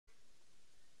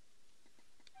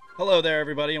Hello there,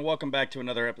 everybody, and welcome back to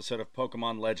another episode of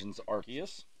Pokemon Legends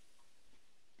Arceus.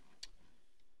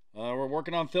 We're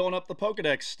working on filling up the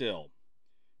Pokedex still.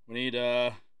 We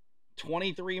need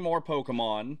 23 more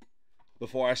Pokemon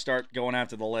before I start going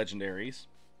after the legendaries.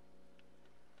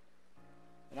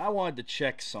 And I wanted to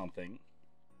check something,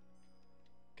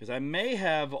 because I may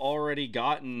have already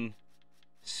gotten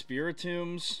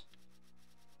Spiritom's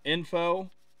info.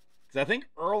 Because I think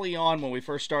early on when we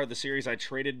first started the series, I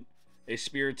traded a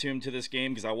Spiritomb to this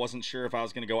game because I wasn't sure if I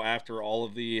was going to go after all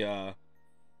of the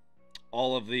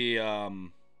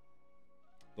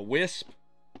Wisp,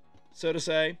 so to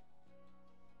say.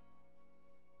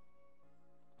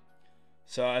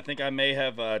 So I think I may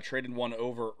have traded one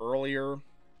over earlier,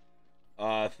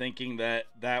 thinking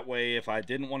that way if I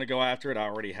didn't want to go after it, I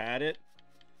already had it.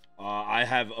 I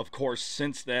have, of course,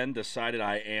 since then decided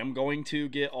I am going to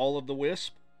get all of the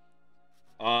Wisp.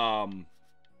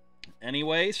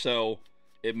 Anyway, so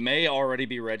it may already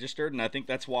be registered, and I think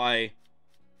that's why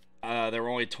there were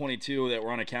only 22 that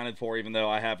were unaccounted for, even though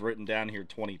I have written down here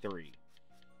 23.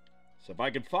 So if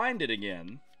I could find it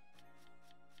again,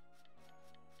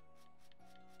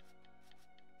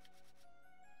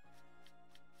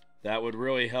 that would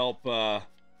really help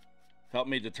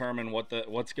me determine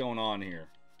what's going on here.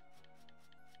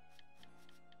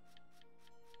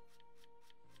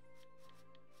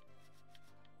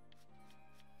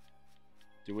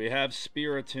 Do we have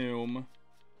Spiritomb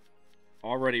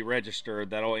already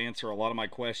registered? That'll answer a lot of my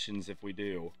questions if we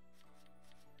do.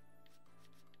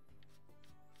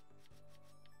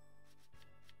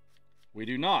 We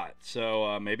do not.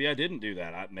 So maybe I didn't do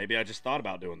that. Maybe I just thought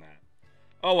about doing that.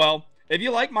 Oh well. If you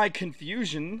like my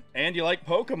confusion and you like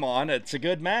Pokemon, it's a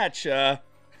good match.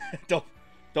 Don't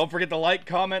forget to like,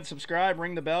 comment, subscribe,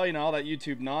 ring the bell, you know, all that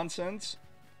YouTube nonsense.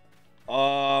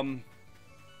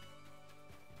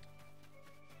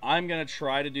 I'm going to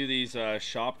try to do these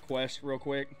shop quests real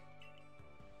quick,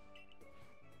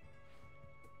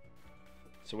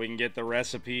 so we can get the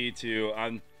recipe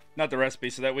to... not the recipe,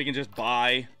 so that we can just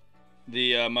buy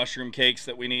the mushroom cakes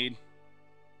that we need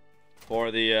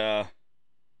for the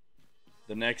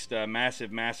next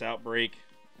massive mass outbreak.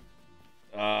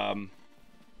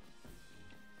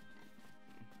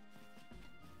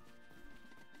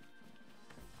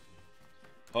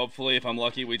 Hopefully, if I'm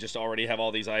lucky, we just already have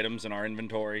all these items in our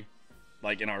inventory.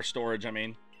 Like, in our storage, I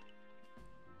mean.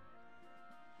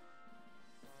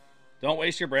 Don't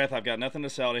waste your breath. I've got nothing to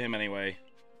sell to him anyway.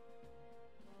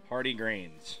 Hardy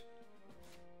grains.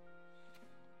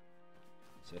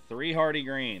 So, 3 hardy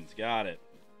grains. Got it.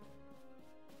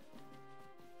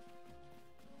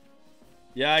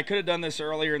 Yeah, I could have done this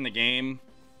earlier in the game,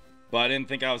 but I didn't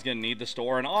think I was going to need the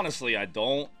store. And honestly, I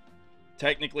don't.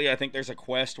 Technically, I think there's a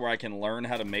quest where I can learn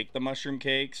how to make the mushroom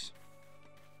cakes.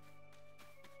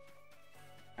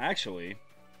 Actually,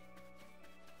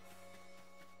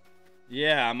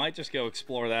 yeah, I might just go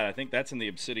explore that. I think that's in the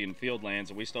Obsidian Fieldlands,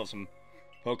 and we still have some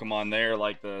Pokemon there,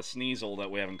 like the Sneasel that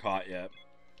we haven't caught yet.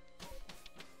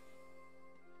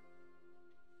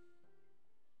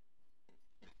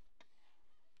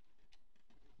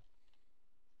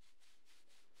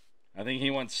 I think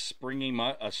he wants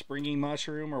a springy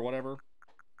mushroom or whatever.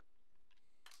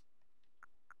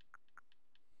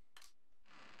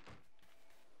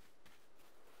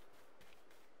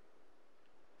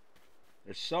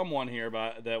 There's someone here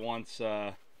that wants,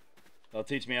 they'll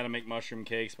teach me how to make mushroom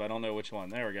cakes, but I don't know which one.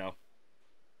 There we go.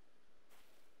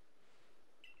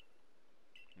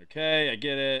 Okay, I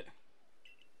get it.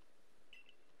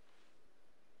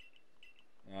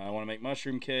 I want to make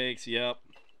mushroom cakes, yep.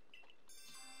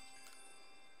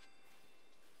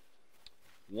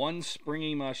 1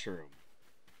 springy mushroom.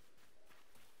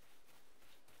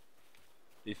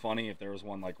 Be funny if there was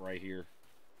one, like, right here.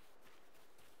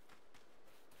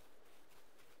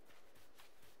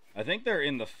 I think they're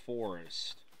in the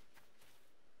forest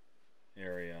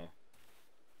area.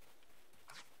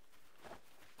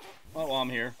 Oh, well, I'm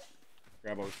here.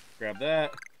 Grab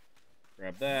that.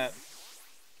 Grab that.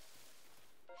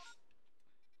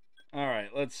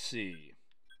 Alright, let's see.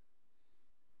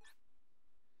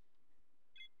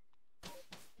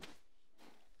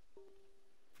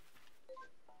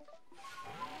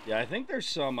 Yeah, I think there's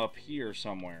some up here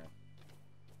somewhere.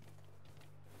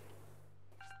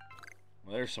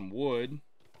 Well, there's some wood.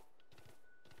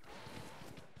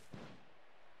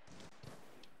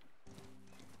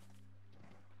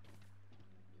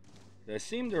 I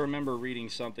seem to remember reading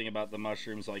something about the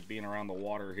mushrooms, like, being around the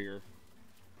water here.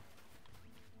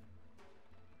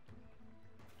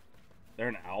 They're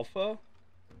an alpha?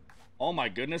 Oh my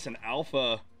goodness, an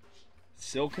alpha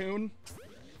Silcoon?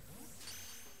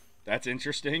 That's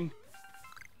interesting.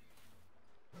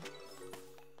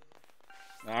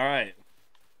 Alright.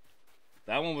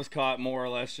 That one was caught more or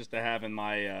less just to have in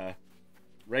my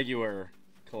regular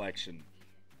collection.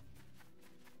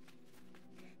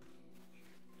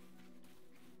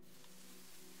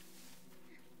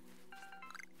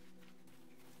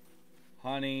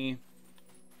 Honey.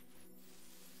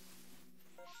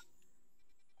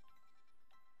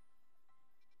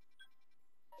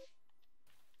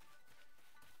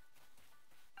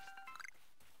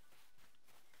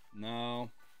 No.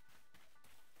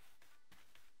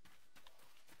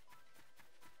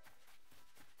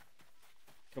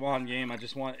 Come on, game. I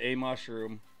just want a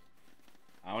mushroom.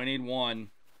 I only need one.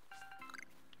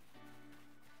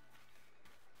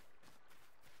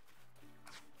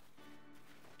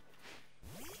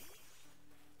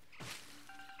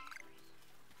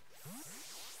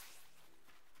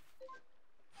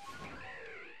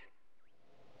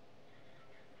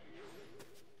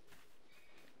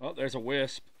 Oh, there's a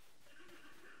wisp.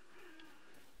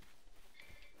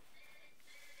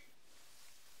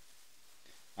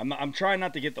 I'm trying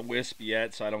not to get the wisp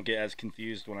yet, so I don't get as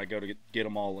confused when I go to get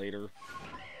them all later.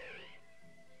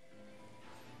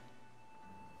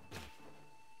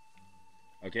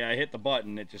 Okay, I hit the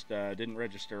button. It just didn't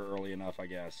register early enough, I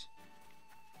guess.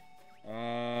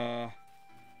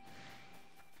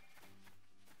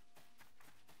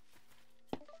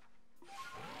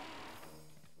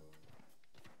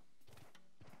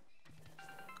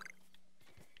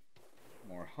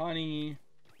 More honey.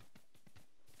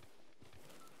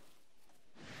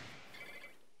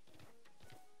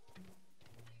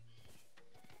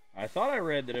 I thought I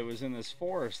read that it was in this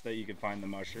forest that you could find the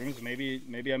mushrooms. Maybe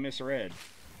I misread.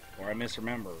 Or I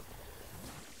misremember.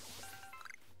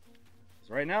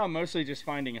 So right now I'm mostly just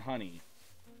finding honey.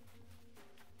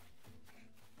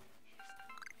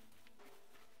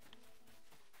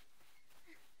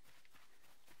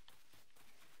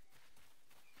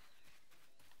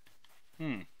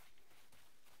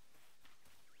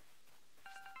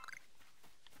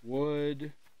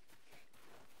 Wood.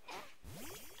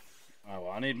 Oh,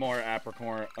 well, I need more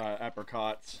apricorns,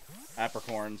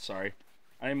 sorry.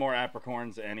 I need more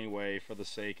apricorns anyway for the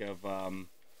sake of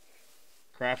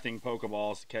crafting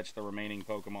Pokeballs to catch the remaining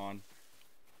Pokemon.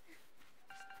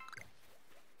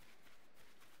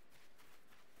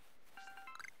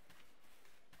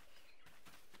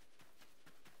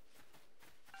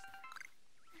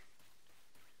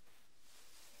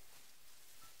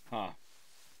 Huh.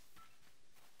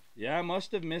 Yeah, I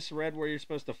must have misread where you're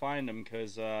supposed to find them,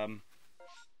 because,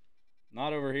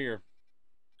 not over here.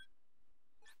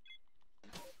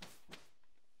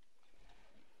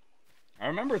 I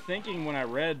remember thinking when I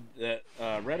read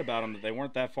about them that they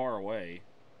weren't that far away.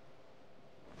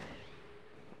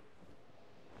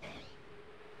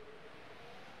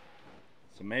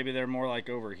 So maybe they're more like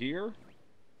over here?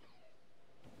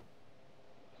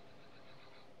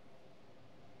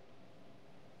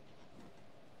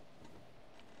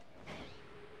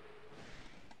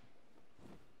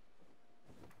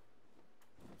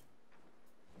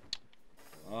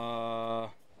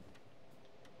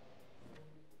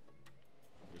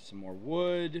 There's some more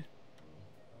wood.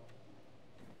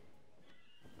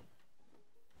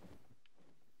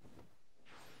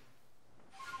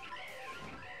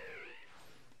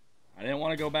 I didn't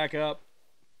want to go back up.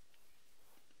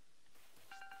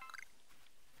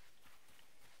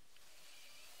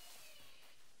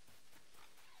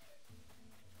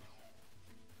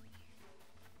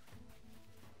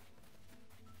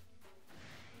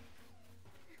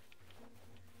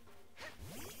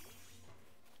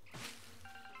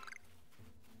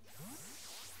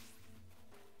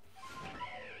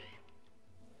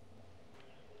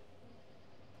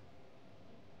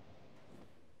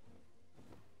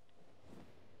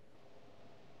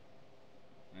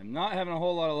 I'm not having a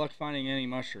whole lot of luck finding any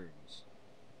mushrooms.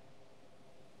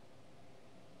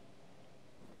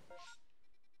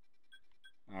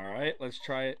 Alright, let's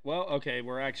try it. Well, okay,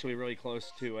 we're actually really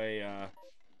close to a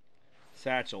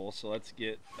satchel, so let's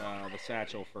get the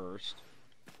satchel first.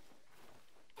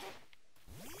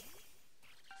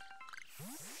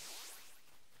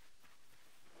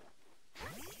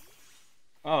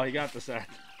 Oh, he got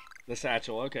the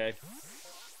satchel, okay.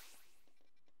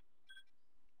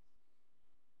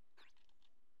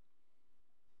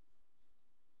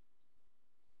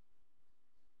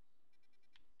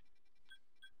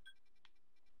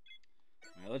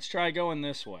 Alright, let's try going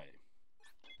this way.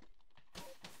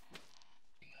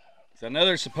 I know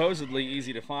they're supposedly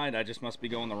easy to find, I just must be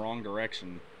going the wrong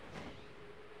direction.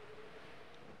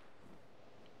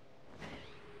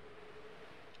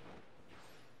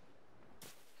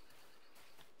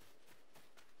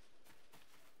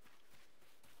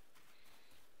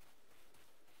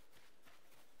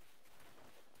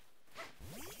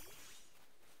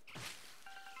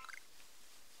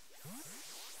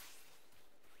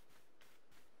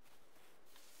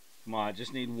 Come on, I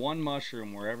just need one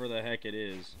mushroom wherever the heck it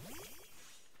is.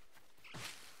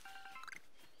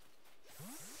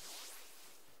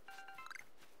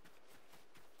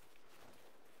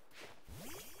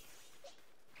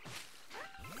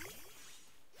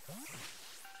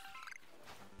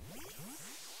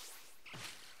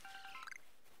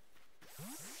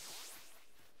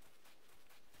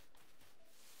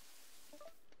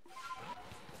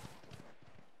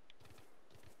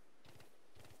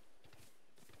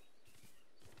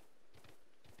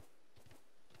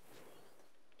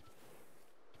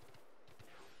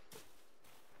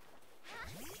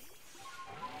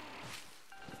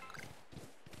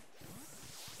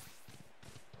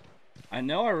 I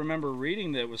know I remember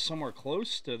reading that it was somewhere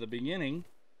close to the beginning.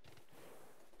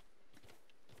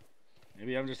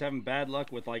 Maybe I'm just having bad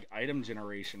luck with, like, item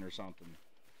generation or something.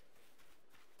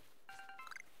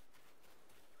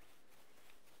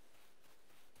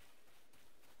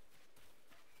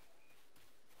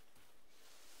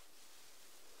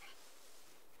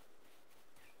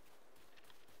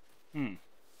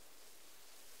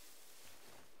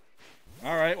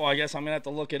 Alright, well, I guess I'm gonna have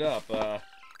to look it up.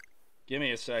 Give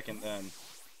me a second then.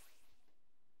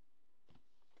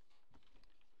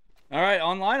 Alright,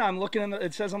 online I'm looking in the,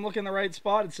 it says I'm looking in the right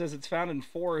spot. It says it's found in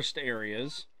forest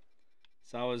areas.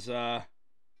 So I was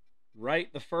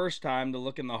right the first time to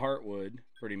look in the Heartwood,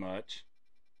 pretty much.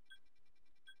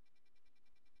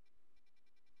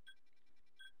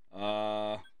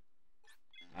 I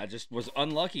just was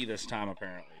unlucky this time,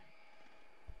 apparently.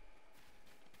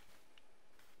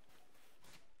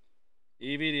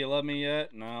 Evie, do you love me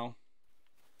yet? No.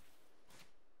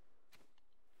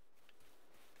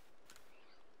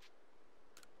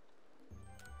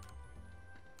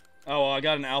 Oh, well, I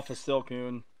got an Alpha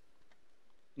Silcoon.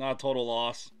 Not a total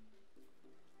loss.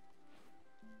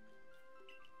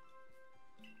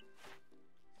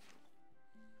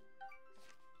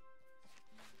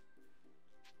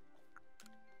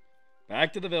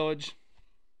 Back to the village.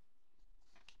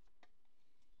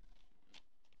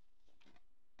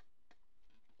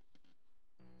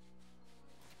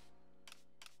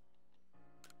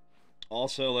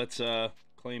 Also, let's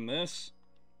claim this.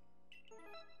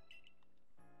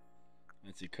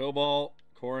 Let's see, Cobalt,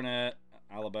 Coronet,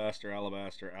 Alabaster,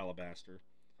 Alabaster, Alabaster.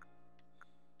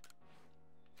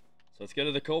 So let's go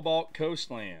to the Cobalt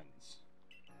Coastlands.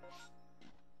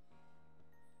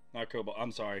 Not Cobalt,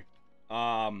 I'm sorry.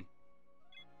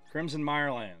 Crimson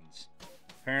Mirelands.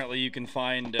 Apparently you can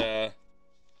find the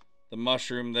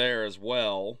mushroom there as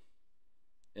well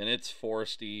in its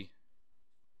foresty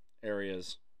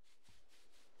areas.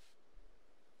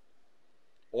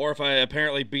 Or if I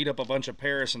apparently beat up a bunch of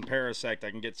Paris and Parasect,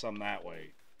 I can get some that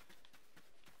way.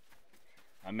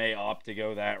 I may opt to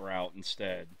go that route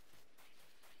instead.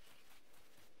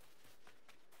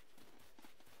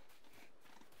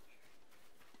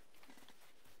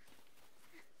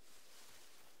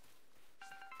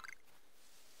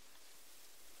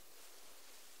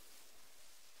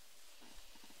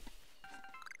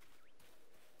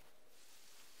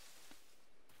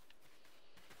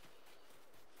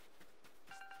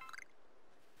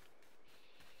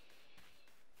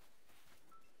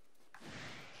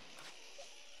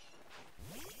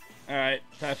 Alright,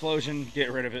 Typhlosion,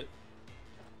 get rid of it.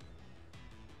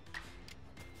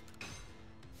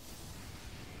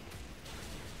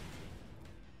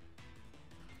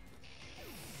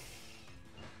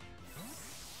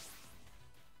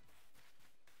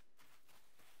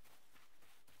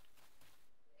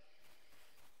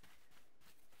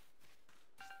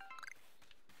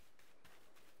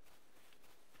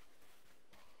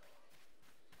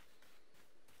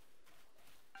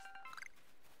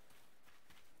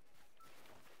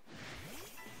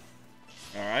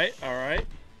 Alright.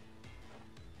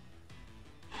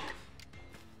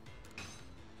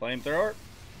 Flamethrower.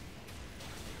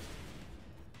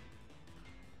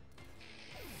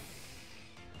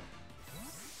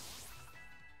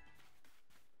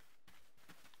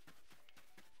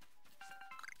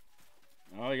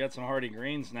 Oh, you got some hardy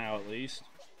greens now at least.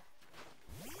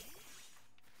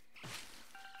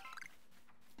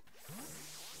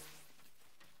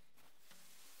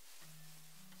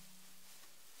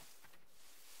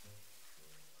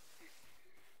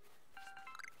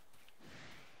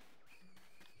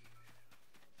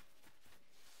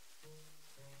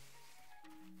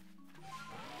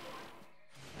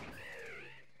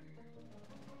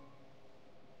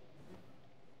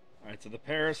 Alright, so the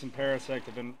Paris and Parasect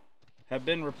have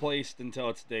been replaced until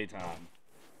it's daytime.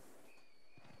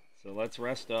 So let's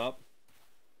rest up.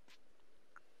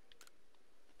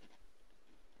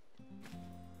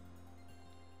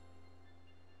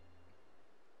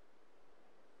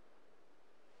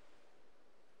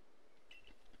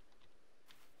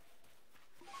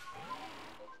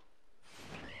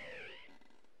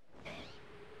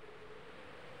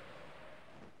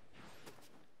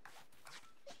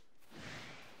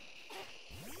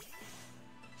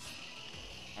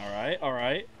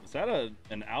 alright. Is that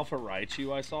an Alpha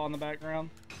Raichu I saw in the background?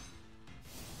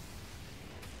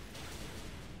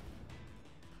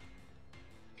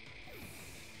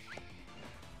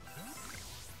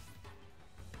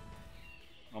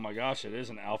 Oh my gosh, it is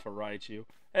an Alpha Raichu.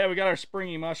 Hey, we got our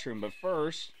Springy Mushroom, but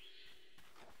first,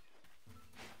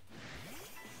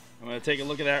 I'm going to take a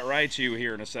look at that Raichu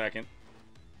here in a second.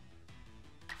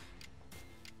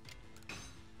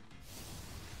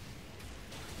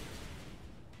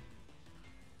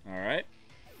 Alright.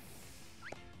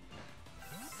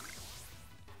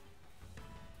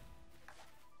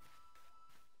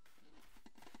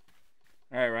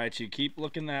 Alright, Raichu, keep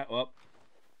looking that up.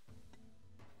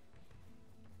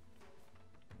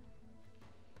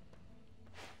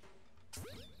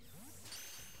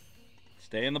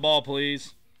 Stay in the ball,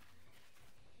 please.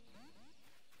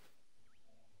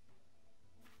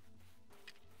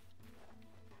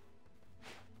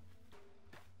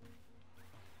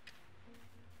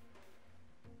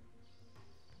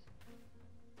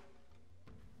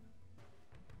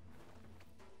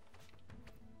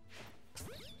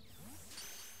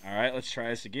 Alright, let's try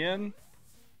this again.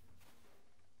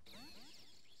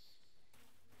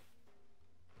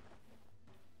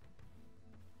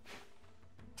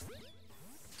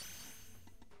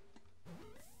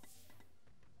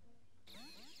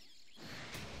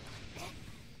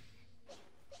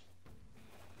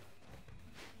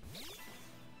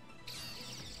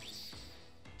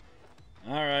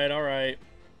 Alright, alright.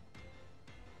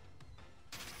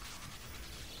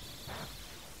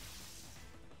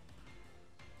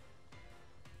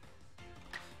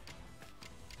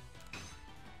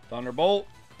 Thunderbolt.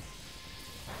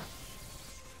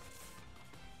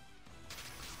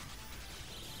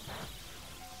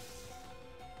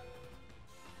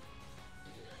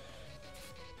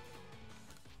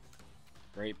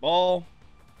 Great ball.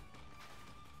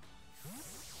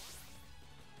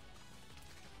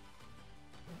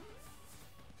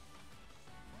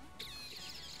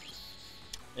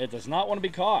 It does not want to be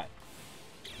caught.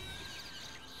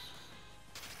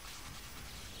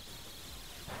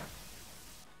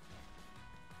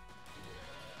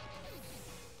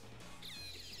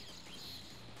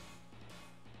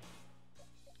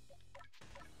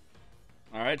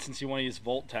 Alright, since you want to use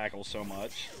Volt Tackle so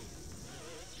much.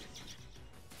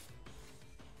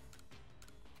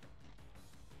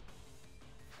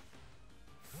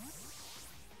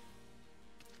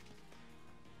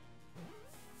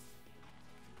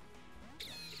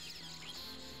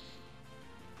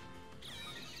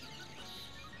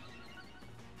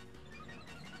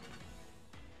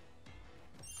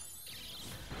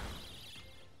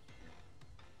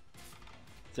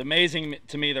 It's amazing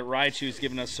to me that Raichu's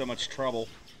given us so much trouble.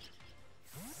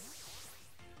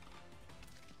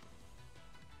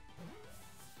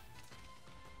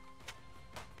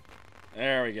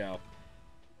 There we go.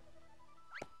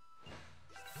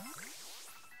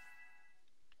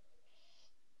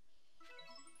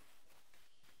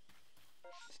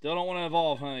 Still don't want to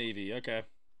evolve, huh, Eevee? Okay.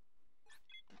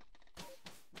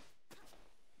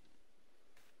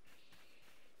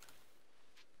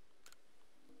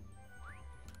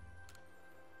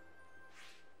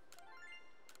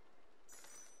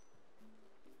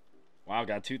 Wow,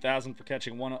 got 2,000 for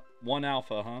catching one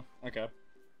alpha, huh? Okay.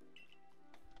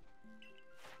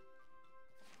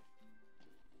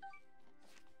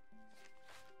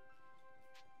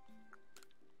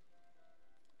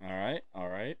 Alright,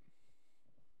 alright.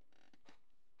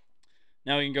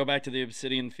 Now we can go back to the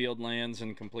Obsidian Field lands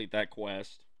and complete that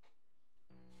quest.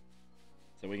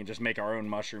 So we can just make our own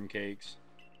mushroom cakes.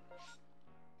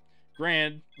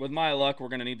 Granted, with my luck, we're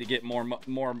going to need to get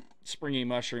more springy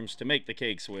mushrooms to make the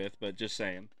cakes with, but just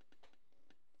saying.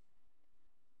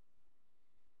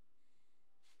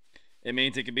 It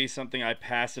means it could be something I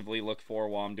passively look for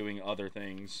while I'm doing other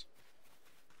things.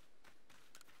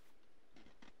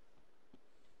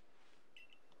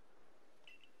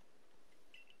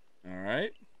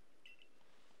 Alright.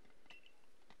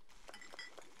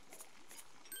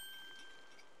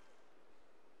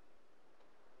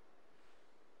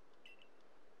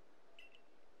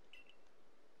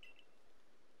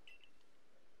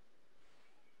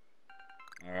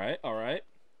 Alright, alright.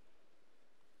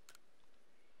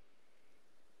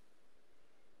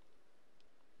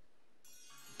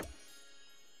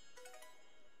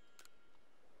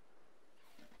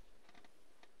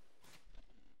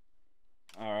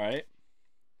 Alright.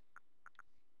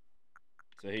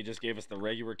 So he just gave us the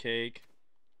regular cake.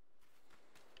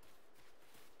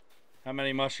 How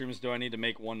many mushrooms do I need to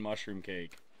make one mushroom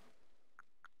cake?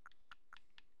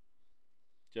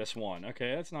 Just one.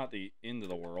 Okay, that's not the end of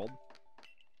the world.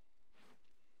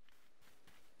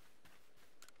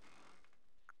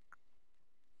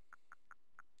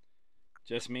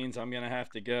 Just means I'm going to have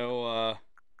to go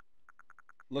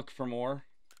look for more.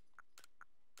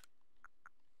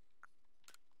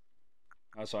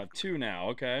 Oh, so I have 2 now.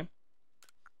 Okay.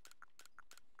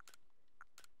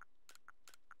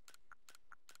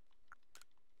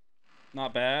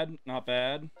 Not bad. Not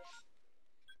bad.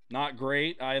 Not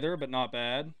great either, but not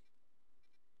bad.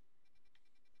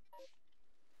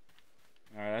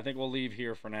 Alright, I think we'll leave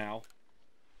here for now.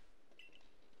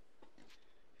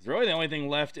 Because really the only thing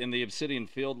left in the Obsidian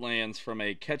Fieldlands from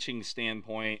a catching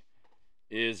standpoint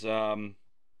is getting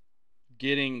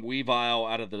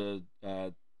Weavile out of the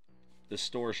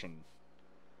distortion.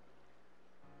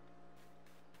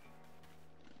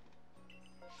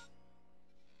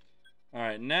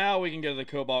 Alright, now we can go to the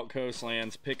Cobalt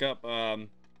Coastlands, pick up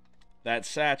that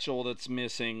satchel that's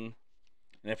missing.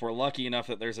 And if we're lucky enough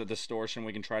that there's a distortion,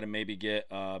 we can try to maybe get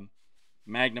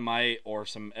Magnemite or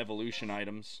some evolution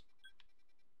items.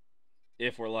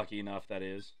 If we're lucky enough, that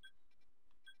is.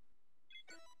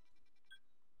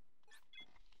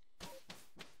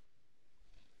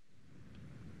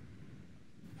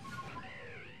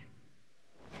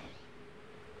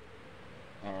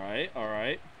 Alright,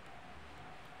 alright.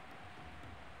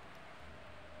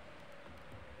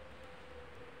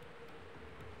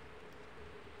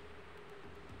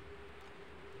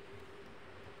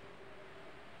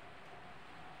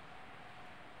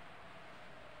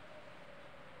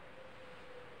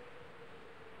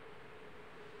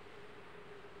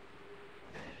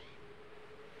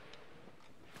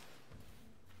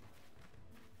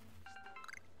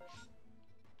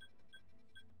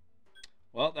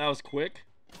 Well, that was quick.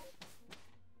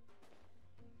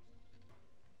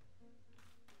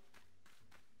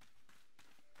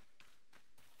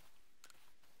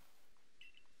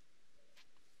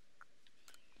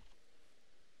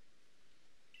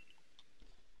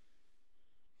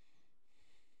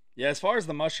 Yeah, as far as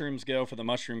the mushrooms go for the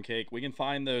mushroom cake, we can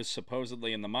find those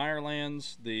supposedly in the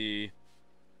Mirelands, the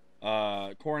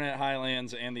Coronet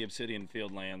Highlands, and the Obsidian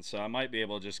Fieldlands. So I might be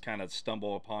able to just kind of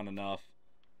stumble upon enough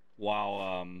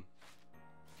while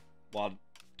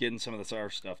getting some of this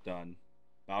other stuff done.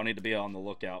 But I'll need to be on the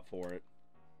lookout for it.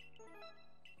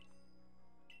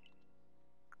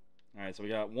 Alright, so we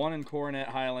got 1 in Coronet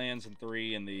Highlands and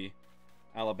 3 in the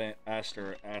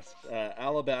Alabaster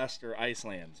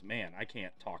Icelands. Man, I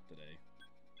can't talk today.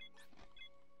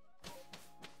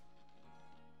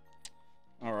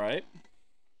 Alright.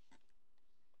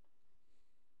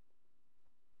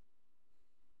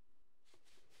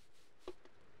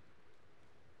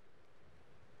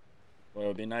 Well, it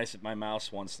would be nice if my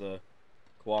mouse wants to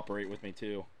cooperate with me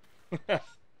too.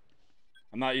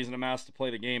 I'm not using a mouse to play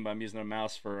the game, but I'm using a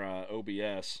mouse for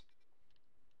OBS.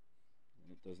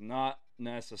 It does not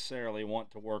necessarily want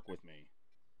to work with me.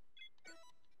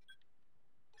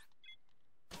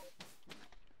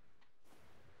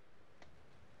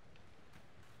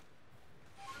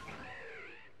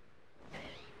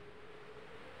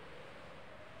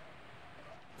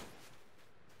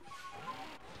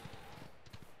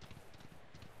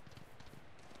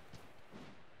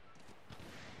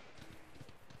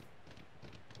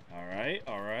 Alright,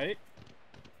 alright.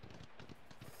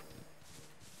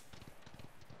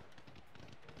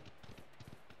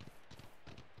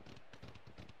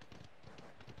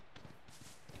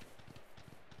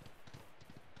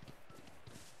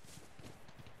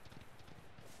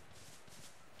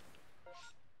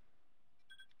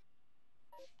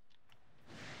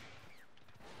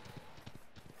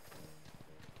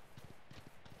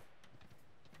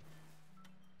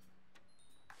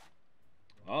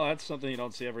 Oh, that's something you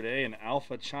don't see every day, an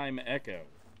Alpha Chime Echo.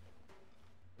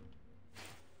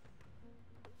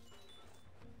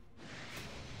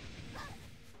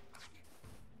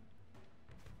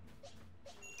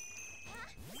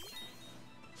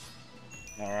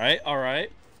 Alright,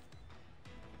 alright.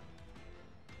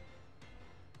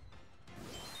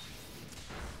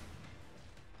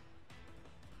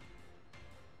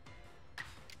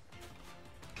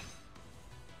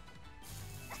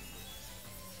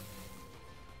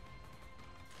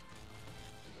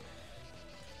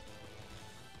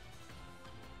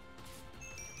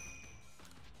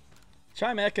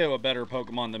 Chime Echo a better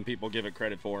Pokemon than people give it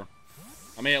credit for.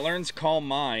 I mean, it learns Calm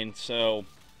Mind, so...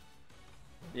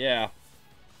 yeah.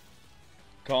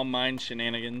 Calm Mind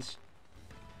shenanigans.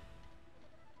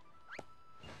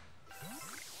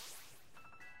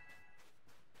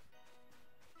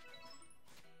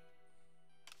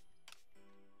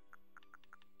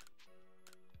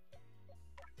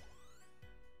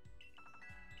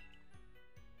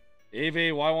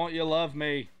 Eevee, why won't you love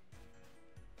me?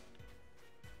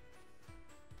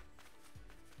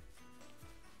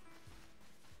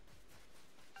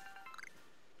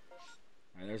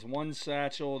 there's one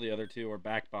satchel. The other two are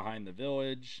back behind the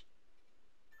village.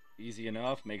 Easy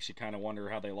enough. Makes you kind of wonder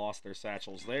how they lost their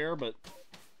satchels there, but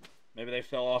maybe they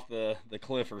fell off the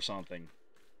cliff or something.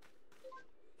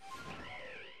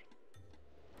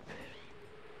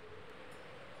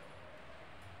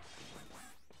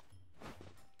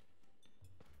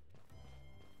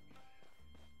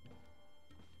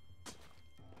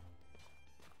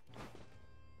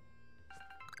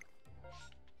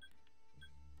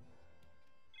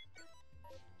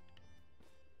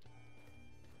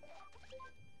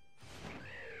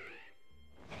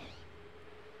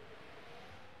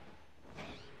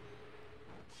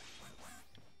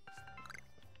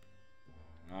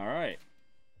 Alright.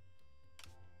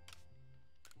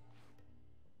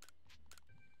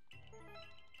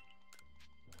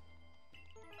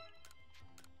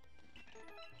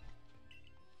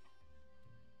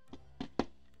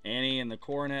 Annie in the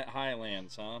Coronet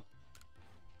Highlands, huh?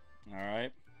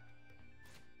 Alright.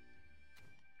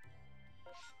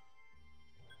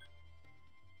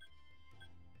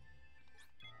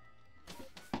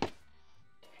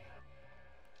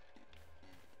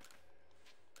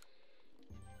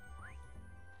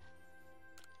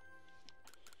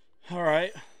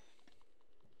 Alright.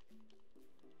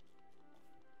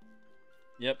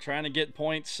 Yep, trying to get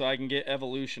points so I can get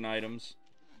evolution items.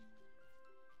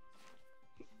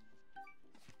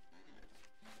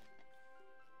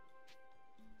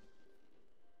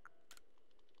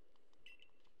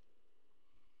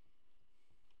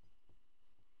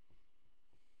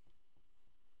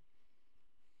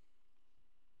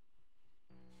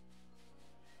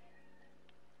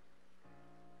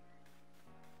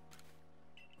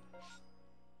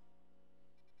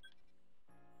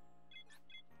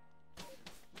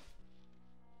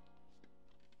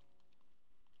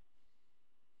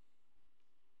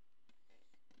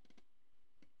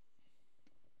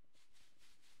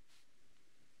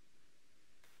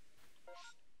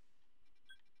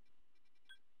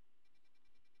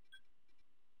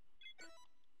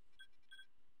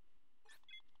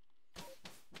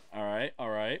 Alright,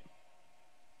 alright.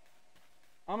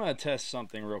 I'm going to test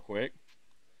something real quick.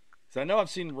 Because I know I've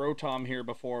seen Rotom here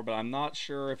before, but I'm not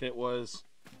sure if it was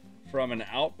from an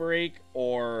outbreak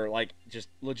or, like, just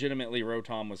legitimately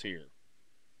Rotom was here.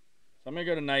 So I'm going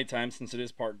to go to nighttime since it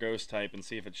is part ghost type and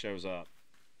see if it shows up.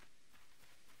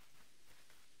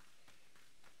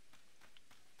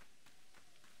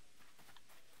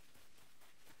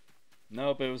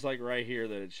 Nope, it was like right here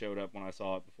that it showed up when I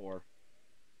saw it before.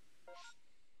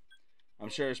 I'm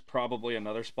sure there's probably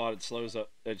another spot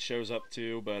it shows up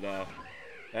to, but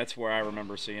that's where I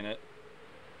remember seeing it.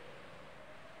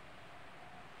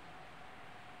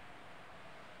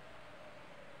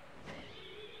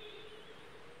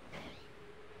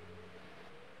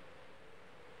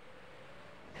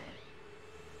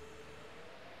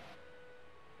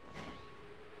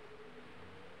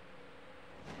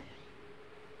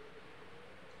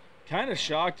 Kind of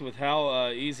shocked with how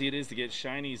easy it is to get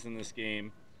shinies in this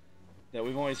game. That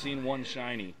we've only seen one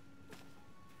shiny.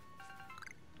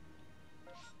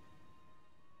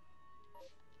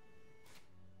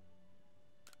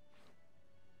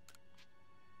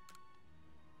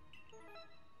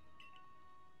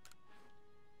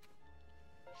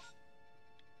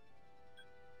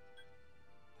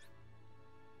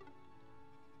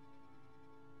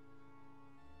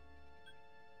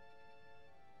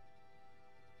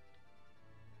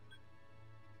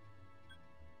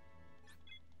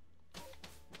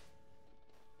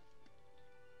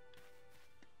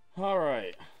 All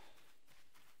right.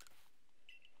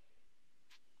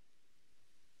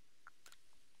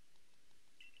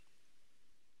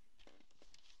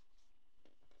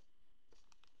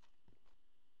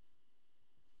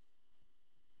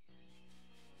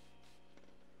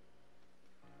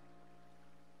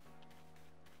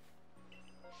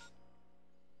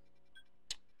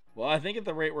 Well, I think at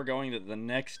the rate we're going that the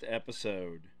next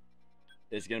episode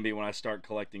is going to be when I start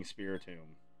collecting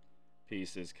Spiritomb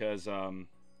pieces, because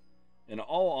in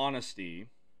all honesty,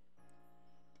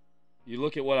 you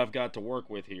look at what I've got to work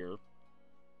with here.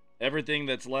 Everything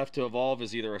that's left to evolve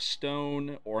is either a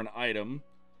stone or an item.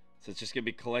 So it's just going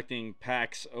to be collecting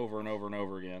packs over and over and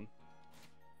over again.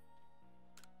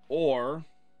 Or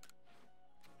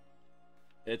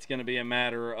it's going to be a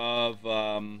matter of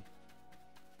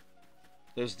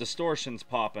those distortions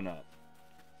popping up.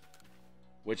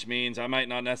 Which means I might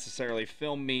not necessarily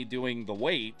film me doing the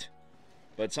wait,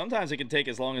 but sometimes it can take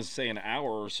as long as, say, an hour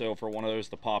or so for one of those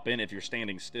to pop in if you're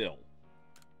standing still.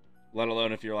 Let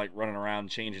alone if you're, like, running around,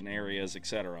 changing areas,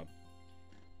 etc.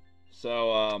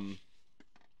 So,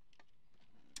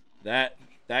 that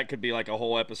could be like a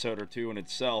whole episode or two in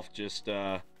itself, just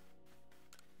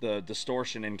the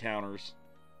distortion encounters.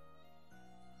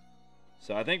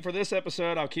 So I think for this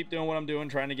episode, I'll keep doing what I'm doing,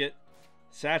 trying to get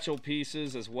satchel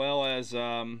pieces as well as,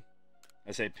 I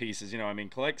say pieces, you know, I mean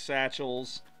collect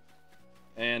satchels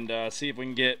and see if we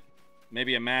can get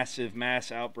maybe a massive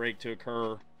mass outbreak to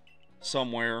occur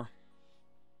somewhere.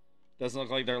 Doesn't look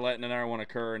like they're letting another one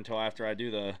occur until after I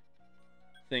do the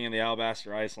thing in the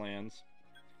Alabaster Icelands.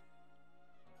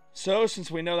 So, since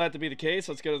we know that to be the case,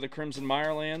 let's go to the Crimson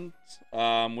Mirelands.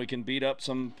 We can beat up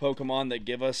some Pokemon that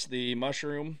give us the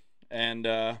mushroom and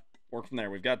work from there.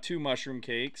 We've got 2 mushroom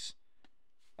cakes.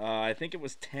 I think it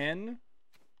was 10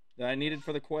 that I needed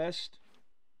for the quest.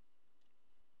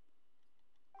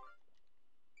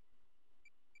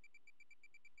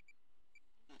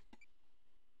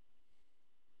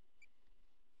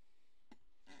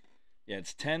 Yeah,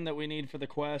 it's 10 that we need for the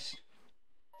quest.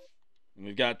 And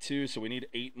we've got 2, so we need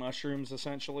 8 mushrooms,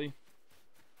 essentially.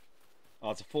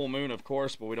 Oh, it's a full moon, of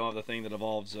course, but we don't have the thing that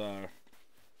evolves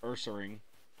Ursaring.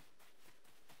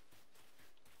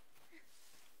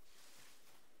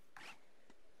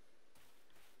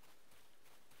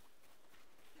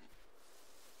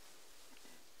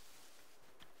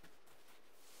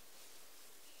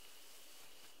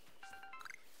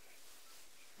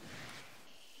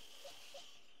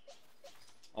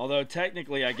 Although,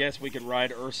 technically, I guess we could ride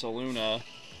Ursaluna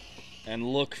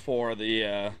and look for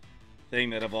the thing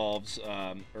that evolves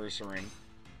Ursaring.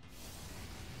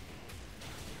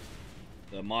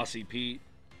 The Mossy Peat,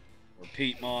 or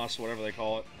Peat Moss, whatever they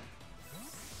call it.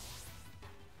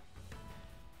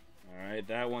 Alright,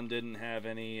 that one didn't have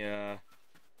any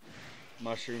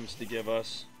mushrooms to give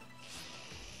us.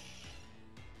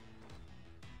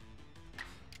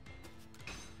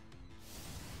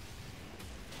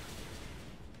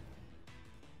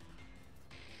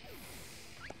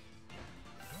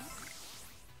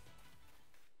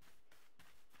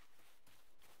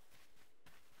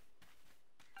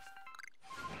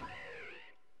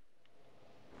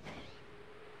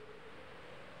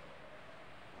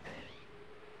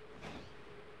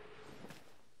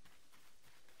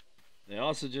 They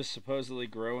also just supposedly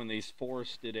grow in these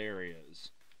forested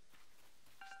areas.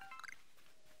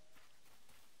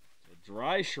 It's a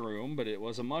dry shroom, but it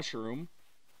was a mushroom.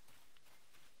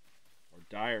 Or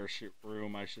dire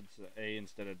shroom, I should say,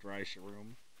 instead of dry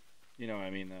shroom. You know what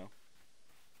I mean, though.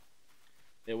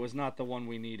 It was not the one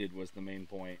we needed, was the main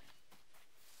point.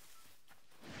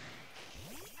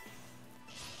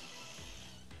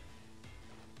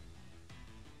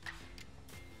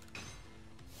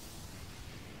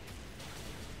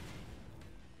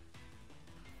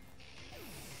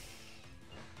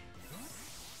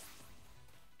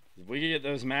 If we could get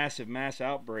those massive mass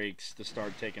outbreaks to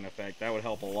start taking effect, that would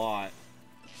help a lot.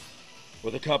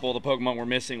 With a couple of the Pokemon we're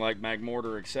missing, like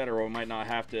Magmortar, etc., we might not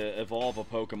have to evolve a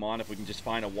Pokemon if we can just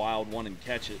find a wild one and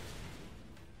catch it.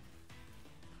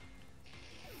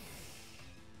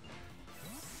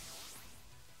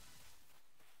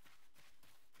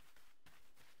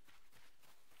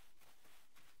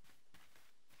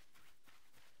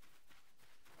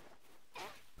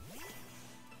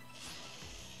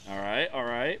 Alright,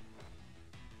 alright.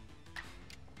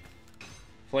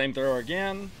 Flamethrower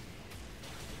again.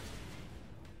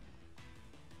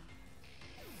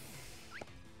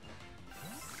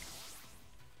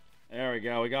 There we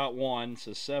go, we got 1,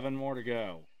 so 7 more to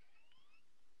go.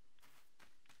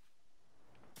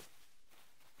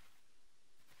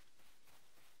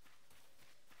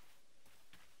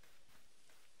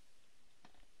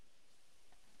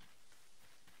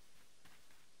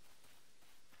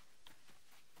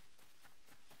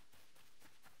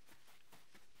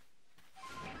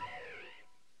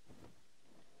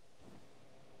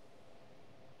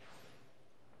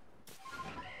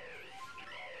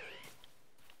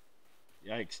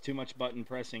 Yikes, too much button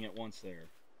pressing at once there.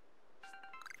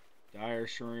 Dire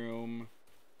Shroom.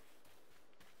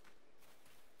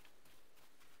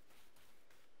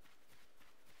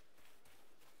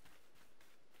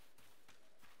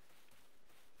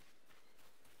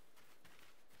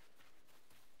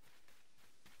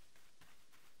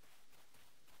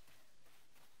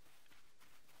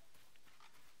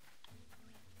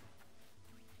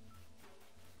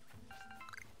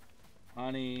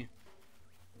 Honey.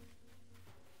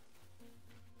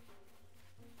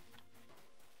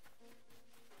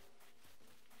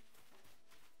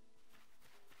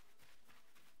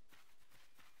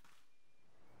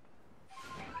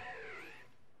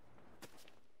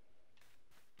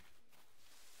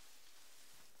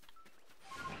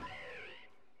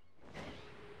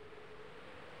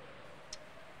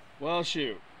 Well,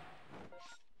 shoot.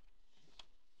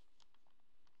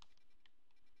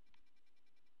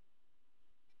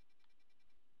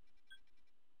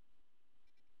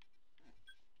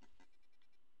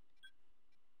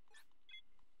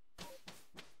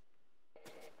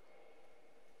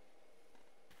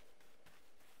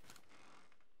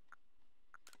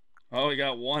 Oh, we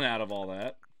got one out of all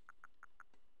that.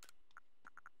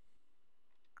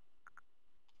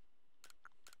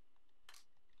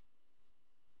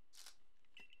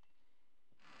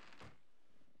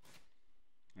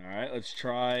 Alright, let's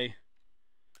try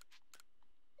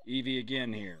Eevee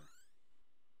again here.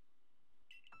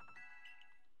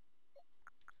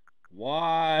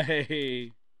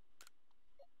 Why?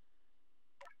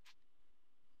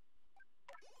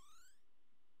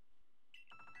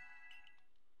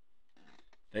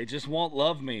 They just won't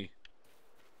love me.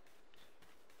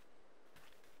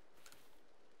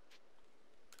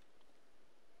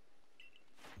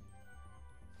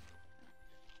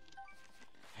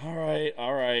 Alright,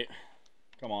 alright.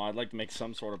 Come on, I'd like to make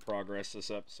some sort of progress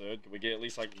this episode. Can we get at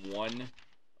least like one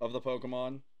of the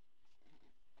Pokemon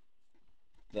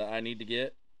that I need to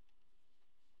get?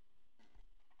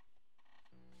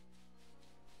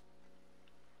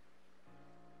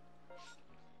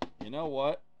 You know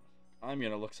what? I'm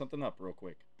going to look something up real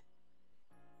quick.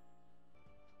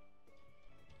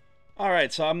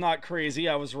 Alright, so I'm not crazy.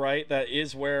 I was right. That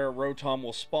is where Rotom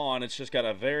will spawn. It's just got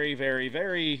a very, very,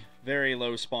 very, very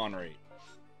low spawn rate.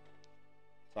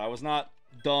 So I was not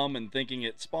dumb in thinking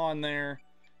it spawned there.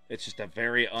 It's just a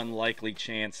very unlikely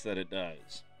chance that it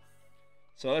does.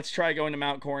 So let's try going to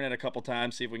Mount Coronet a couple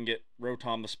times, see if we can get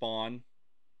Rotom to spawn.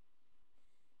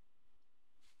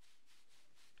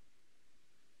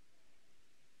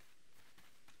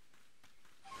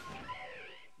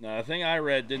 Now, the thing I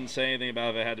read didn't say anything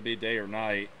about if it had to be day or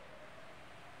night.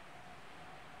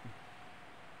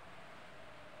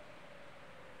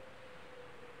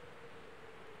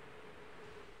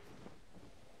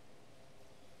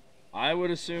 I would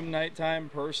assume nighttime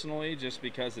personally, just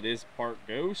because it is part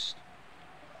ghost.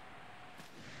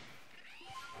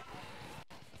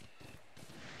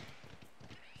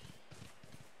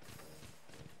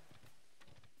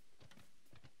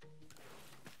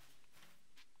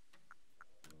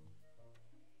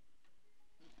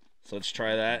 So let's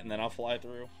try that, and then I'll fly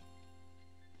through.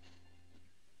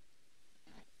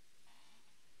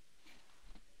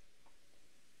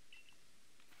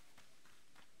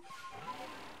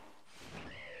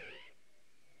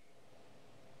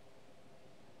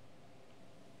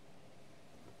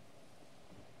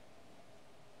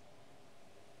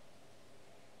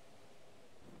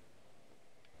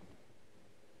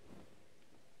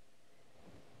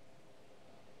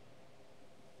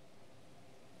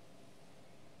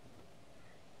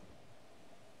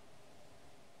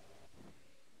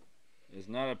 Does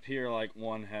not appear like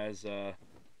one has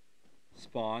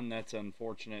spawned. That's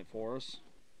unfortunate for us.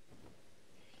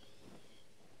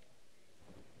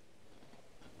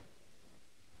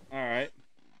 Alright.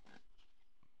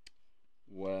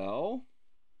 Well.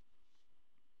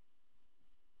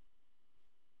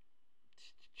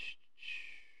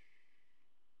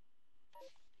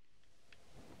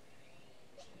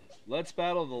 Let's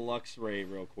battle the Luxray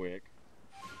real quick.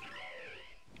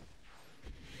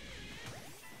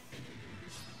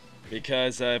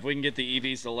 Because if we can get the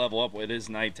EVs to level up, it is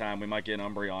nighttime, we might get an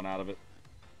Umbreon out of it.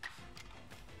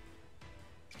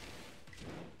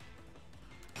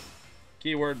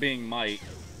 Keyword being might.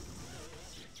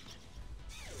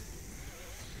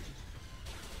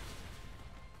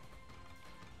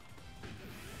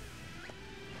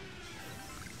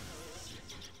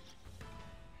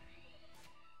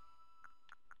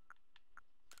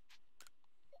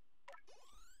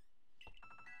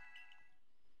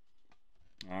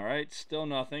 Alright, still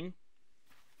nothing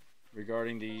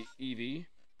regarding the Eevee.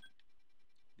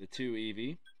 The 2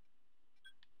 Eevee.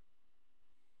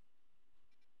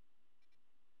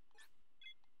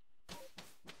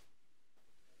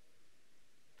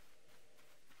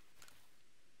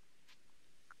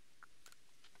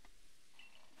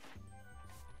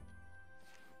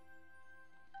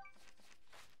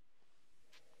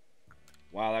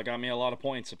 Wow, that got me a lot of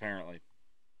points apparently.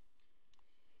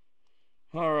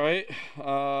 Alright,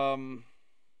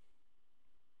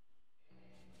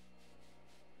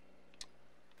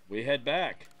 we head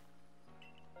back.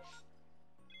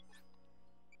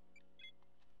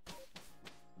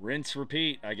 Rinse,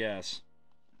 repeat, I guess.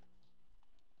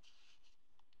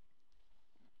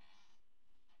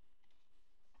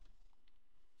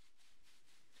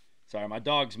 Sorry, my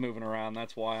dog's moving around.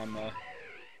 That's why I'm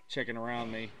checking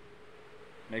around me.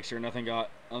 Make sure nothing got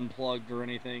unplugged or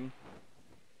anything.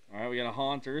 Alright, we got a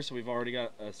Haunter, so we've already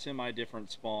got a semi-different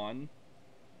spawn.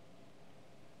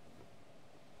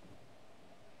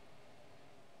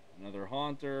 Another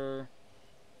Haunter.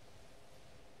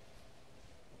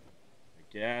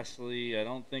 A Ghastly. I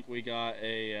don't think we got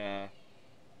a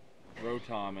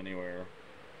Rotom anywhere.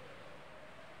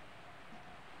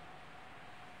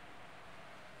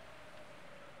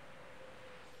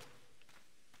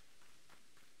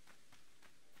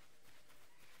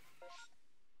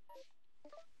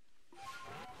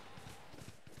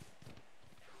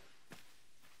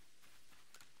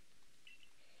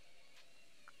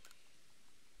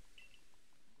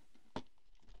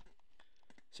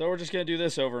 So we're just going to do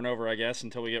this over and over, I guess,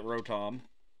 until we get Rotom.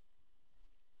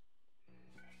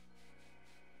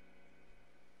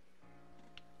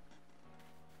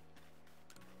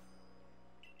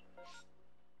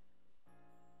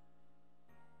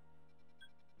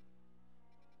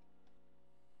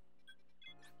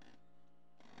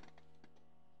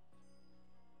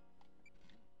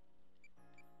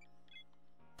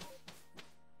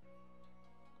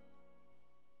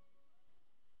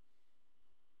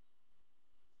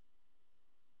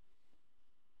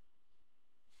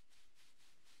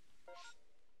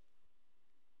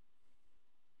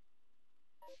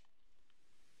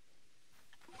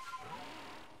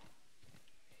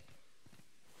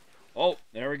 Oh,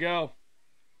 there we go.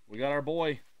 We got our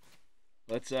boy.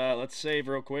 Let's save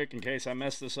real quick in case I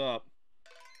mess this up.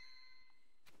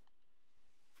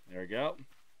 There we go.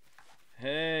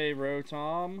 Hey,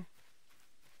 Rotom.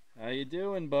 How you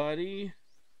doing, buddy?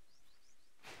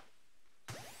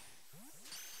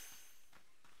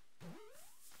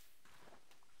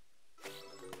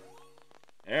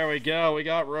 There we go. We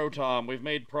got Rotom. We've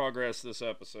made progress this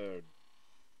episode.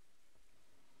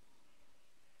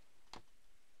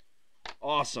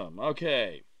 Awesome.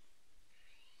 Okay.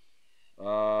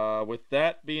 With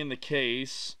that being the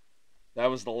case, that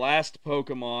was the last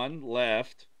Pokemon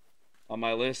left on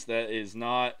my list that is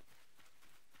not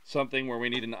something where we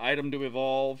need an item to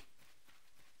evolve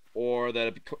or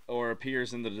that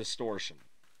appears in the distortion.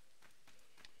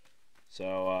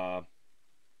 So,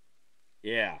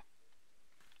 yeah.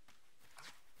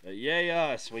 But yay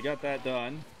us, we got that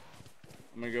done.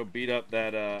 I'm gonna go beat up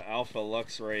that Alpha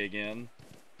Luxray again.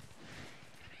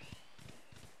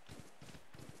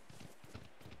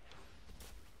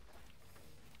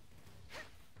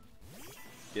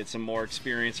 Get some more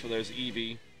experience for those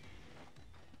Eevee.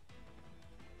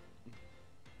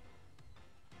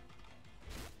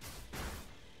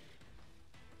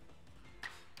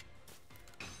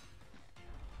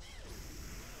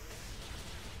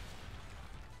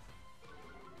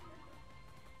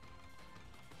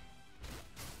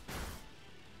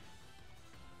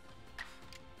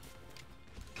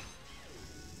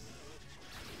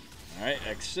 Alright,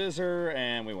 X Scissor,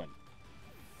 and we win.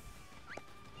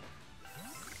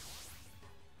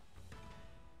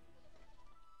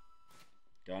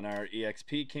 Got our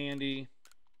EXP candy.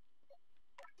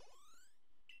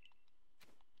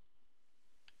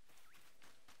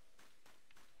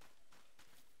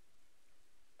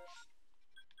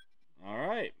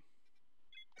 Alright.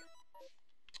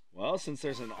 Well, since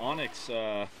there's an Onyx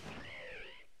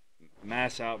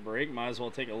mass outbreak, might as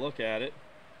well take a look at it.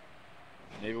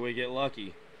 Maybe we get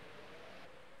lucky.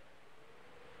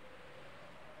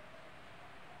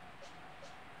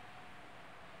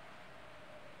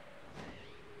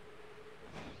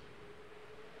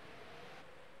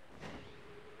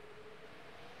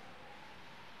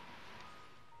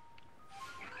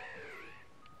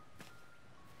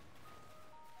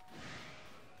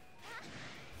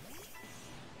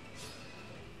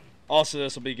 Also,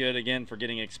 this will be good again for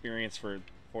getting experience for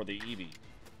the Eevee.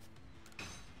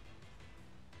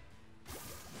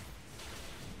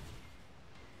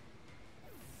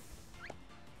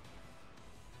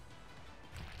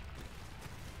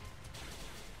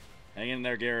 Hang in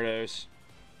there, Gyarados.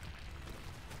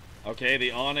 Okay,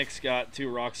 the Onyx got 2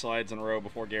 Rock Slides in a row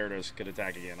before Gyarados could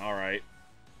attack again. Alright.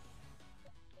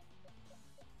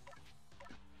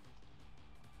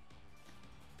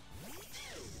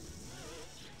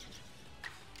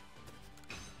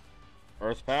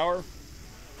 Earth Power.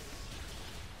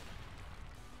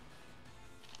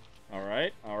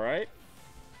 Alright, alright.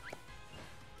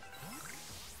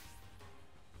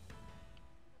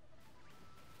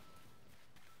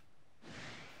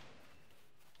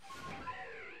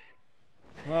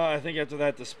 I think after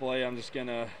that display, I'm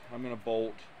gonna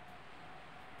bolt.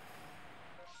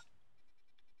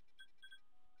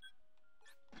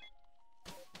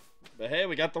 But hey,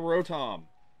 we got the Rotom.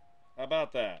 How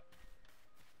about that?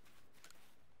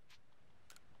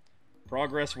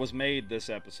 Progress was made this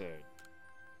episode.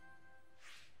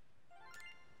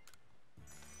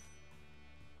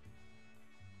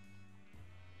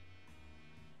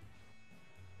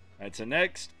 Alright, so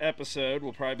next episode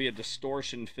will probably be a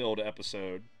distortion-filled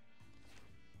episode.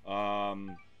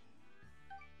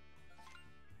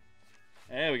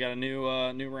 Hey, we got a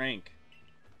new rank.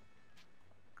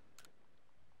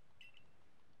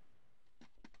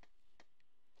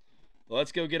 Well,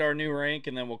 let's go get our new rank,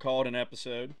 and then we'll call it an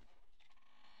episode.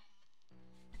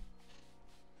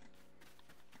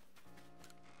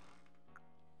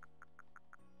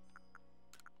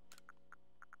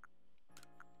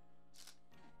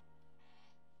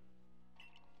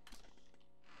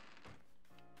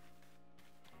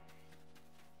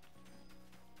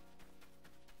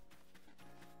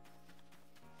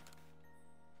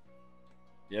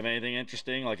 have anything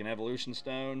interesting, like an evolution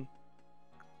stone?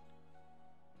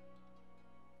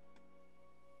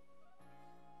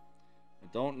 I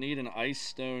don't need an ice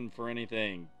stone for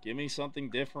anything. Give me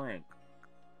something different.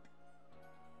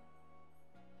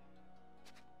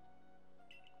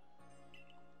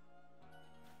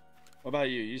 What about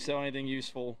you? You sell anything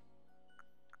useful?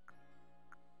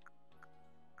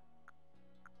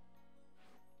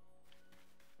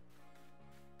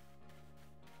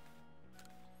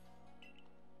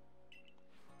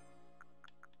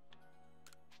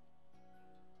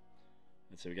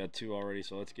 So we got 2 already,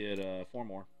 so let's get 4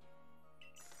 more.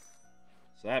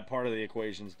 So that part of the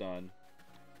equation's done.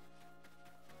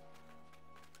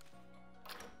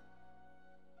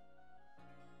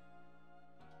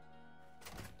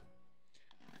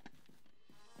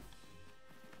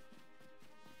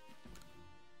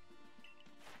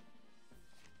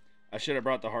 I should have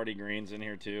brought the hardy greens in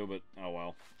here too, but oh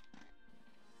well.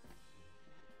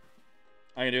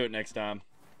 I can do it next time.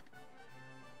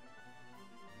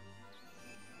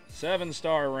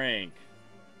 7-star rank.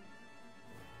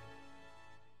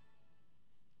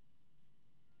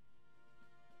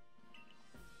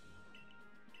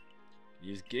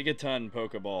 Use Gigaton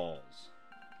Pokeballs.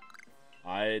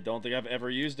 I don't think I've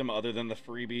ever used them other than the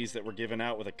freebies that were given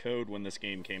out with a code when this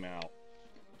game came out.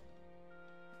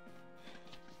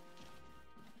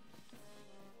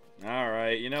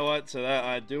 Alright, you know what? So that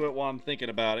I do it while I'm thinking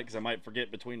about it, because I might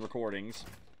forget between recordings.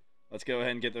 Let's go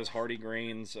ahead and get those hardy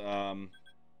greens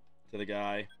to the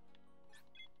guy.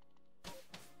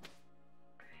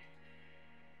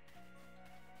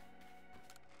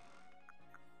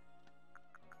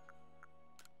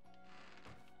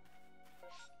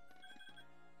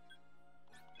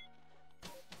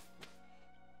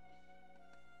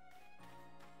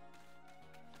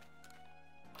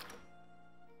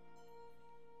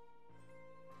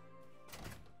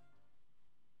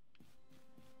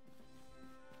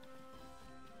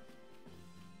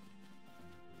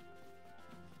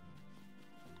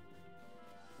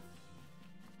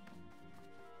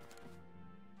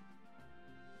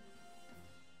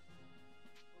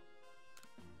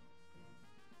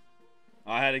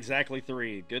 I had exactly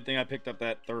 3. Good thing I picked up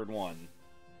that 3rd one.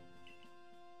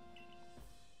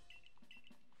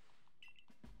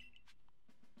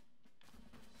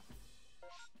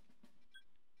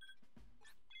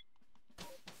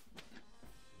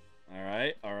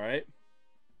 Alright, alright.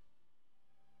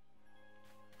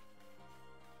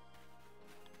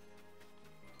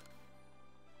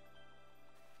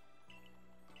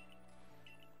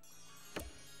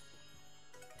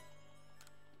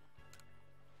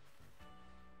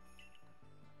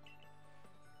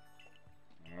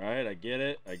 Alright, I get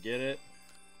it, I get it.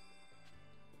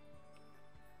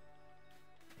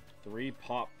 3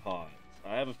 pop pods.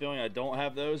 I have a feeling I don't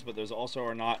have those, but those also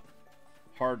are not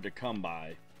hard to come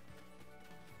by.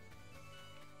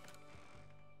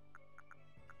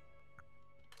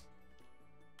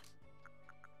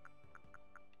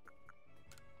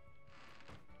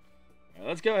 Right,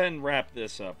 let's go ahead and wrap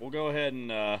this up. We'll go ahead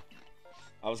and, I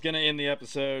was going to end the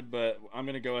episode, but I'm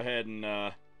going to go ahead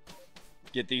and,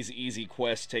 get these easy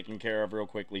quests taken care of real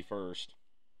quickly first.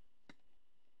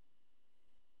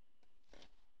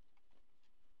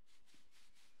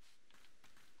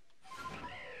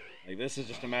 Like, this is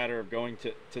just a matter of going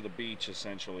to the beach,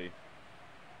 essentially.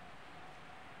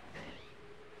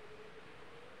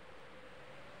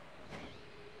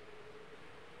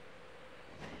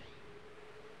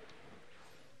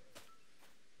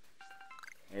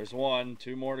 There's 1,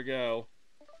 2 more to go.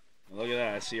 Look at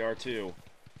that, I see R2.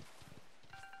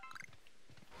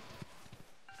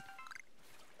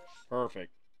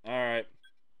 Perfect. Alright.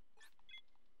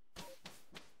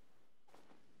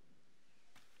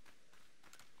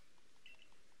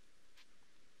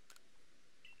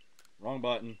 Wrong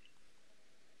button.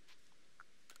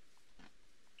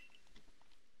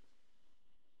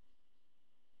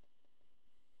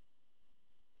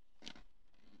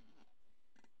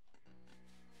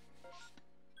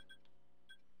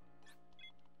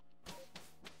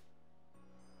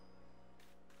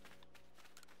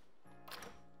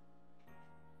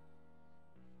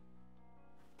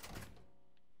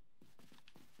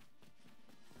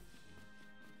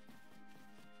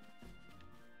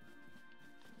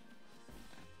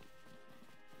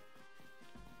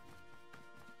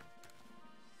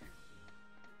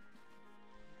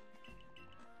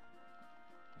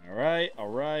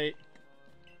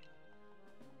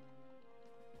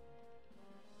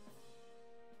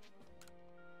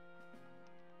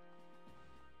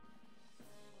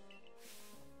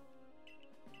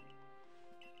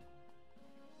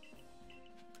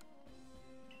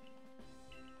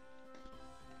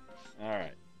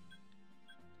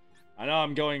 now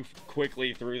I'm going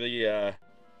quickly through the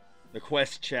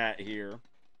quest chat here.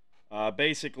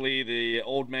 Basically, the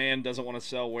old man doesn't want to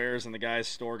sell wares in the guy's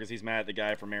store because he's mad at the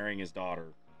guy for marrying his daughter.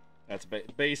 That's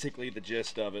basically the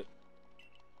gist of it.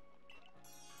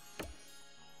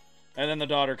 And then the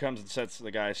daughter comes and sets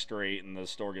the guy straight, and the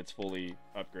store gets fully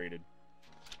upgraded.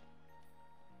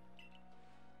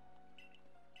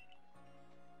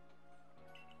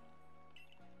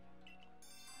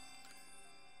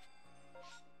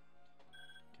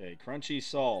 Okay, crunchy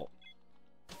salt.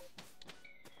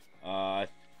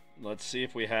 Let's see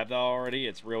if we have that already.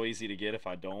 It's real easy to get if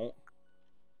I don't.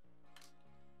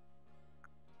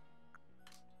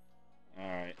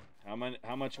 Alright.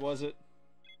 How much was it?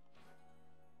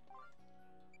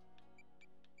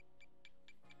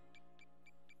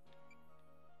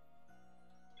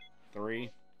 $3.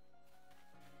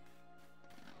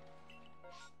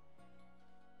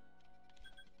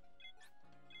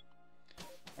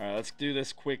 Alright, let's do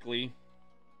this quickly.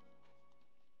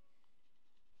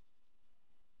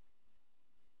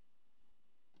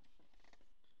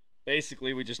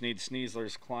 Basically, we just need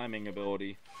Sneasler's climbing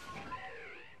ability.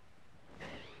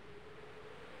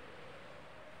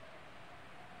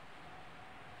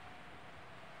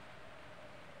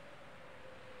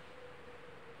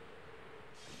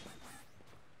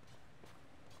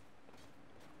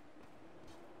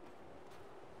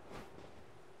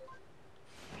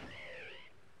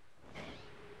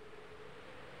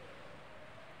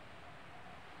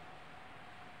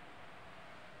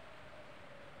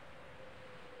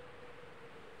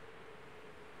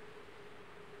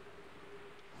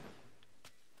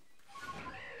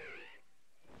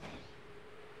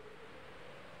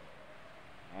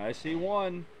 I see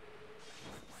one.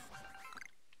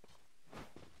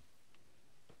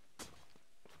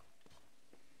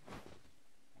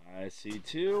 I see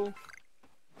two.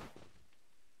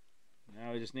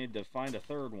 Now we just need to find a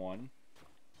third one.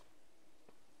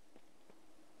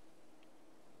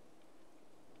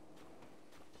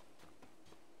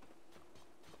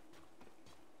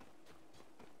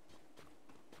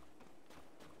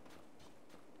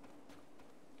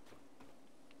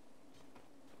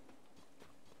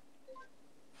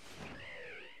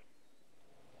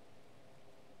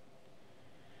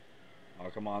 Oh,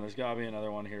 come on, there's gotta be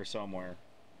another one here somewhere.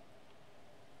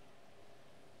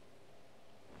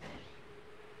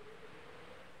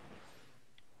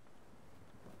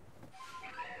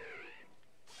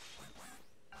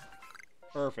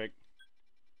 Perfect.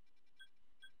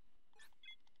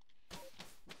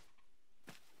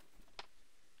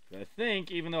 I think,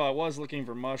 even though I was looking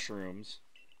for mushrooms,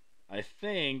 I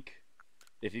think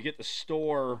if you get the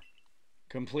store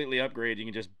completely upgraded, you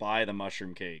can just buy the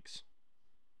mushroom cakes.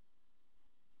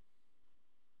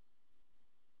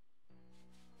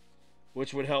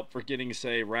 Which would help for getting,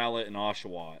 say, Rowlet and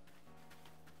Oshawott.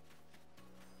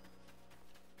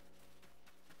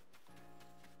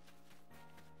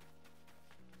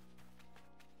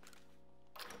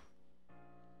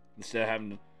 Instead of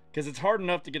having... Because it's hard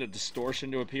enough to get a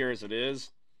distortion to appear as it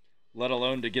is, let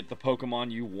alone to get the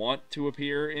Pokemon you want to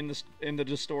appear in the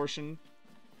distortion.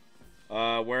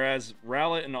 Whereas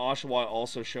Rowlet and Oshawott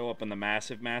also show up in the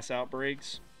massive mass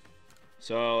outbreaks.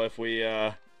 So if we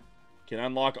can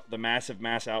unlock the massive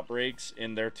mass outbreaks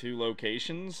in their two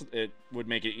locations, it would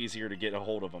make it easier to get a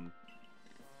hold of them.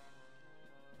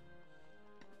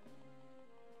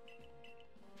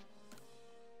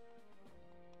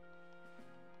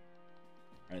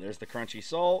 Alright, there's the crunchy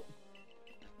salt.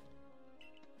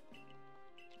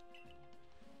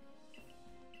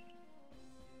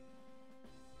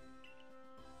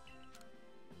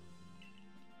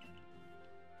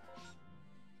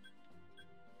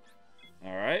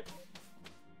 Alright.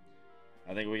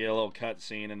 I think we get a little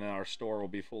cutscene and then our store will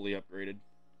be fully upgraded.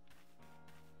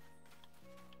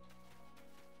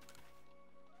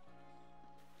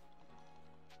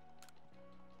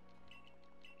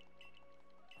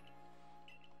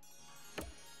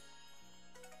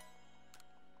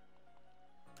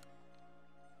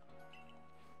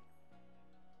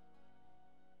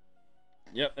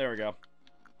 Yep, there we go.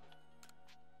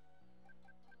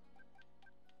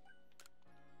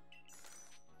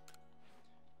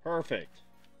 Perfect.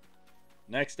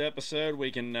 Next episode,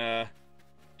 we can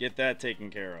get that taken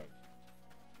care of.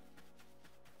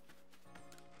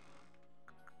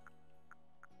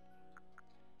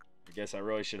 I guess I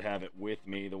really should have it with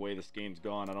me. The way this game's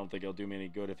gone, I don't think it'll do me any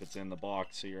good if it's in the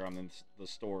box here on the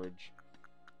storage.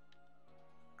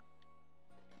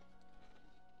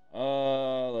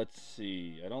 Let's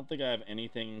see. I don't think I have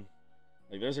anything...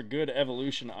 Like, those are good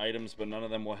evolution items, but none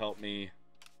of them will help me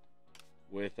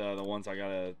with the ones I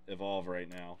gotta evolve right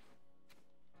now.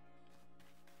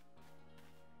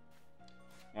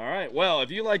 All right. Well,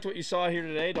 if you liked what you saw here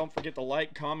today, don't forget to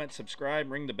like, comment, subscribe,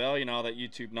 ring the bell, you know, all that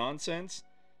YouTube nonsense.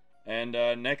 And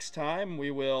next time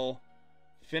we will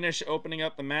finish opening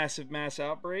up the mass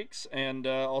outbreaks and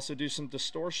also do some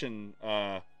distortion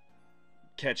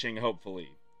catching, hopefully.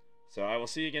 So I will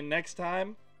see you again next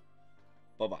time.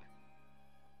 Bye-bye.